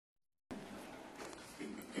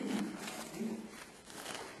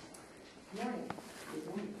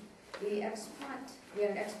XPOT, we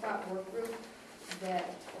had an XPOT work group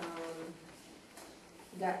that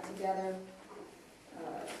got together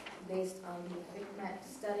based on the FICMET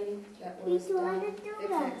study that was done.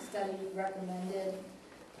 FICMET study recommended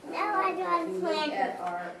that we look at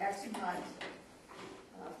our XPOT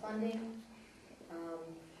funding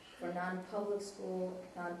for non-public school,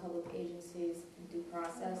 non-public agencies, and due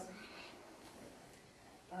process.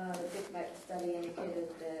 The FICMET study indicated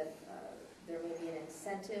that there may be an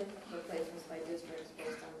incentive for placements by districts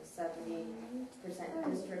based on the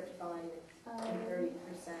 70% district fund and 30%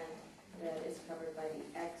 that is covered by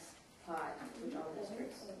the XPOT, which all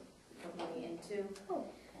districts put money into.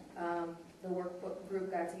 The workbook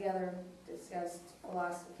group got together, discussed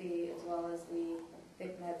philosophy as well as the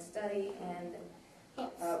FICMET study, and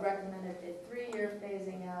recommended a 3-year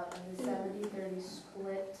phasing out of the 70-30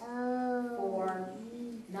 split for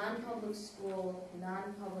non-public school,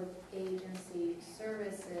 non-public agency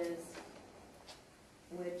services,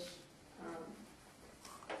 which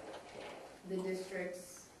the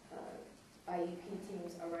district's IEP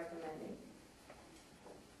teams are recommending.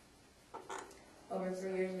 Over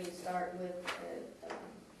 3 years, we start with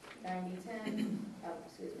 90-10,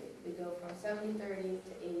 we go from 70-30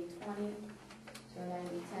 to 80-20, to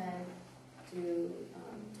 90-10 to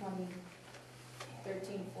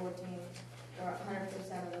 20-13-14, or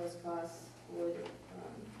 100% of those costs would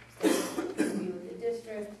be with the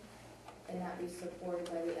district and not be supported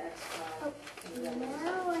by the XPOT.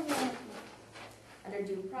 Under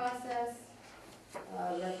due process,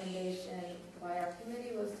 recommendation by our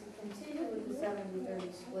committee was to continue with the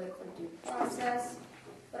 70-30 split for due process,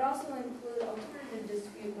 but also include alternative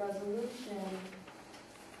dispute resolution,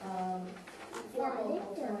 formal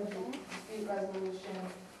alternative dispute resolution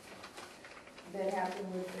that happened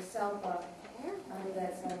with the WESELPA under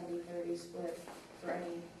that 70-30 split for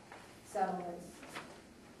any settlements.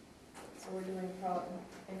 So we're doing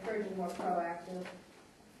encouraging more proactive,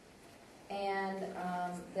 and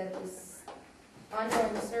that this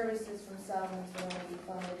ongoing services from settlements will only be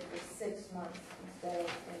funded for 6 months instead of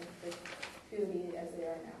in perpetuity as they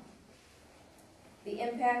are now. The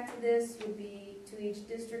impact of this would be to each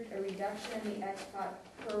district a reduction in the XPOT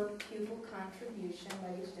per pupil contribution by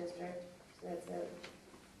each district. So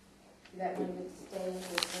that money would stay in the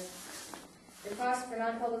district. The cost for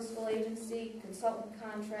non-public school agency consultant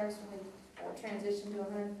contracts would transition to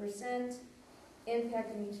 100%. Impact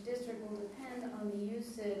in each district will depend on the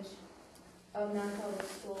usage of non-public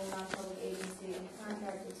school, non-public agency, and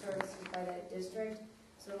contracted services by that district.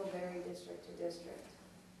 So it will vary district to district.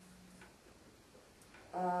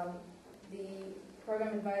 The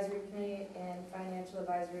Program Advisory Committee and Financial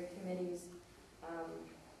Advisory Committees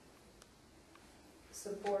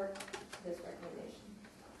support this recommendation.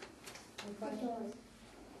 Any questions?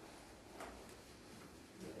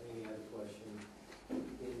 Any other question? In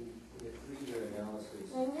the 3-year analysis,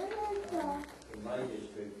 in my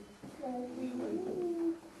district, we would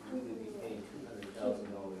be paying $200,000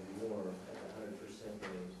 more at the 100%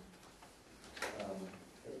 rate. I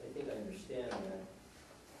think I understand that.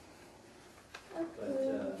 But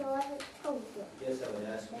yes, I would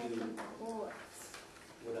ask you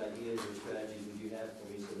what ideas or strategies would you have for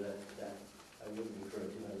me so that I wouldn't incur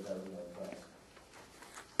 $200,000 cost.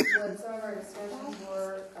 What some of our discussions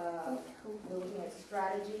were looking at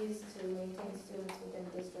strategies to maintain students within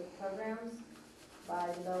district programs by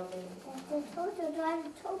developing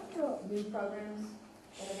new programs,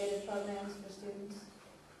 innovative programs for students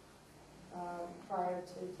prior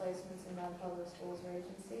to placements in non-public schools or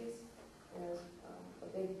agencies. Is a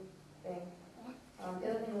big thing. The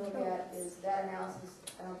other thing to look at is that analysis,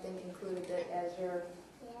 I don't think included that as your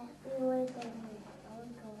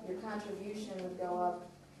contribution would go up,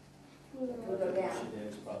 it would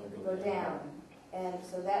go down. And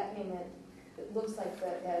so that payment, it looks like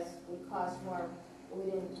that would cost more, but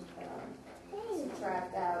we didn't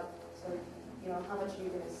subtract out. So, how much are you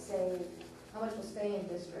going to save, how much will stay in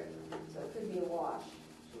district? So it could be a wash.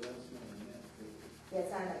 So that's not a net figure. Yeah,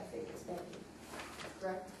 it's not that big, it's thank you.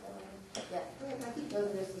 Correct? Yeah. I think those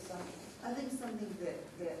are just assumptions. I think something that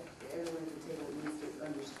everyone at the table needs to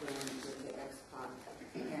understand with the XPOT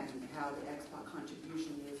and how the XPOT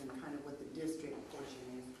contribution is and kind of what the district portion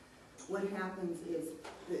is. What happens is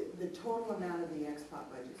the total amount of the XPOT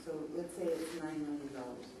budget, so let's say it's $9 million.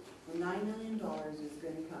 The $9 million is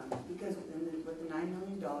going to come, because what the $9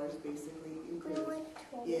 million basically includes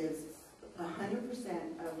is 100%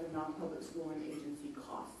 of the non-public school and agency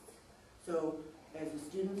costs. So as the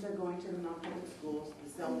students are going to the non-public schools,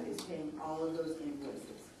 the WESELPA is paying all of those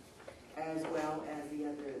invoices, as well as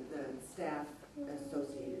the staff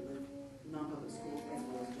associated with non-public schools as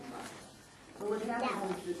well as due process. So what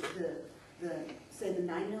happens is that say the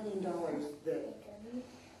 $9 million that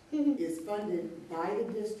is funded by the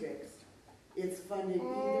districts, it's funded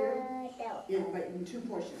either in two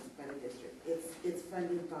portions by the district. It's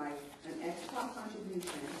funded by an ex-pop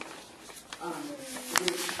contribution,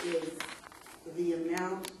 which is the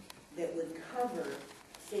amount that would cover,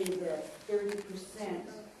 say, the 30%,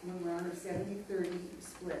 when we're on a 70-30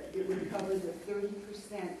 split, it would cover the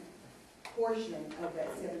 30% portion of that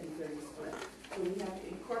 70-30 split. So we have to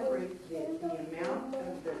incorporate the amount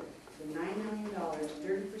of the $9 million, 30%,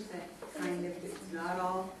 kind of, it's not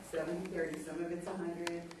all 70-30, some of it's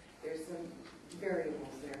 100, there's some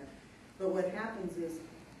variables there. But what happens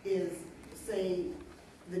is say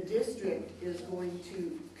the district is going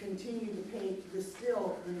to continue to pay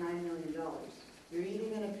still the $9 million. You're either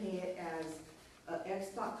going to pay it as an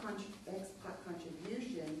ex-pop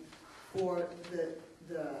contribution for the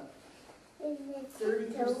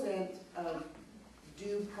 30% of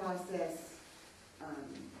due process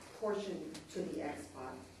portion to the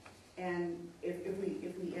ex-pop, and if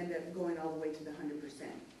we end up going all the way to the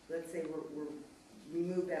 100%, let's say we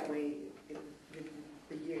move that way.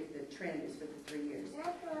 The trend is for the 3 years.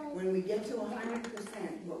 When we get to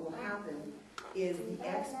 100%, what will happen is the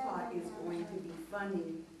ex-pot is going to be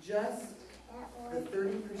funding just the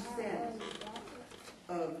 30%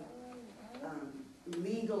 of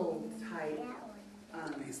legal type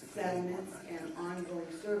settlements and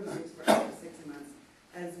ongoing services for up to 6 months,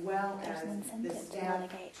 as well as the staff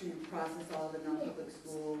to process all the non-public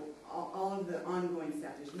school, all of the ongoing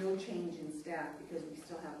staff. There's no change in staff because we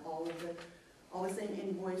still have all the same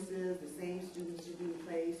invoices, the same students are being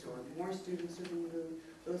placed, or more students are being moved,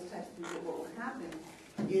 those types of things. What will happen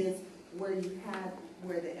is where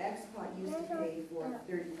the ex-pot used to pay for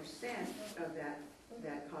 30% of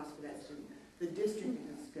that cost for that student, the district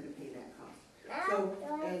is going to pay that cost. So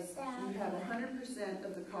as you have 100%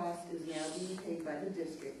 of the cost is now being paid by the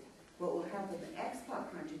district, what will happen, the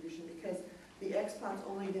ex-pot contribution, because the ex-pot's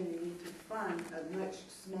only going to need to fund a much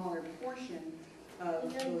smaller portion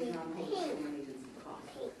of those non-public school agency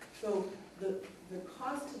costs. So the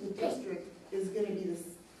cost to the district is going to be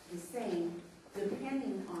the same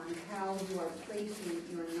depending on how you are placing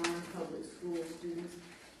your non-public school students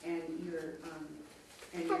and your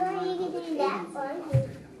non-public agency costs are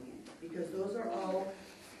coming in. Because those are all,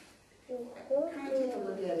 kind of take a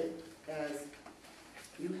look at it as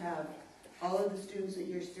you have all of the students that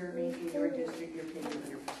you're serving in your district, you're paying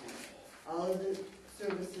 100%. All of the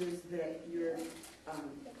services that your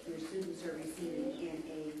students are receiving in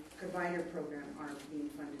a provider program are being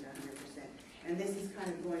funded 100%. And this is kind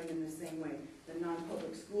of going in the same way. The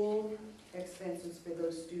non-public school expenses for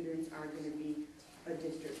those students are going to be a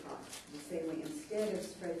district cost, the same way, instead of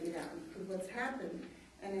spreading it out. Because what's happened,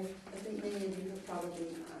 and I think many of you have probably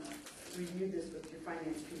reviewed this with your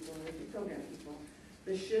finance people and with your program people,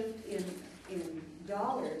 the shift in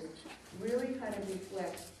dollars really kind of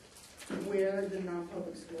reflects where the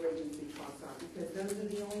non-public school agency costs are, because those are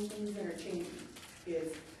the only things that are changing,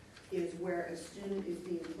 is where a student is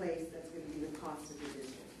being placed, that's going to be the cost of the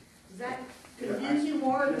district. Does that confuse you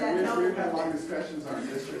more? We've had long discussions on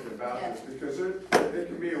district about this, because it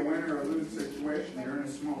can be a win or a lose situation. You're in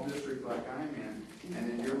a small district like I'm in,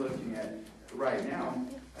 and then you're looking at, right now,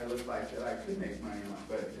 I look like that I could make money on it,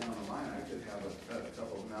 but down the line I could have a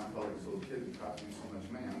couple of non-public school kids who cost me so much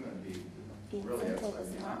money, I'm going to be really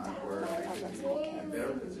upside down, where I could be in a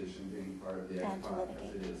better position being part of the ex-pot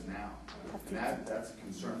as it is now. And that's a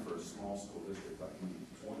concern for a small school district like me.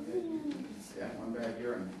 One bad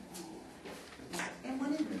year. And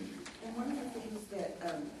one of the things that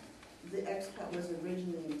the ex-pot was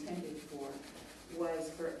originally intended for was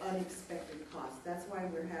for unexpected costs. That's why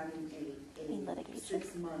we're having a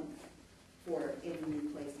 6 month for any new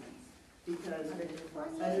placements. Because under due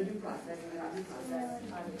process,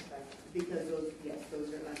 because those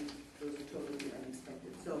are totally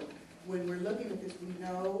unexpected. So when we're looking at this, we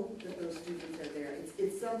know that those students are there.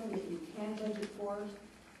 It's something that you can budget for.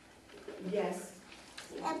 Yes,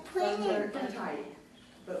 funds are tight,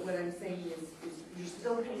 but what I'm saying is you're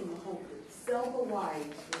still paying the whole bill. SELPA-wide,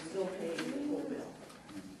 you're still paying the whole bill.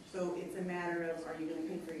 So it's a matter of, are you going to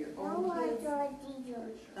pay for your own kids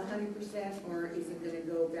 100%, or is it going to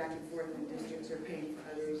go back and forth and districts are paying for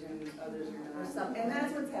others and others are not? And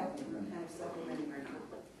that's what's happening, kind of supplementing or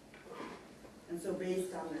not. And so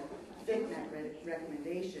based on the FICMAC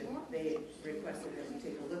recommendation, they requested that we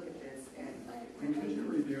take a look at this. And could you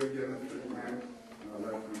review again the FICMAC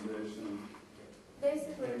recommendation?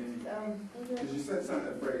 Basically, Because you said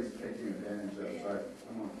something, a phrase, taking advantage of, so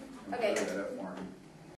I want to Okay. clear that up for me.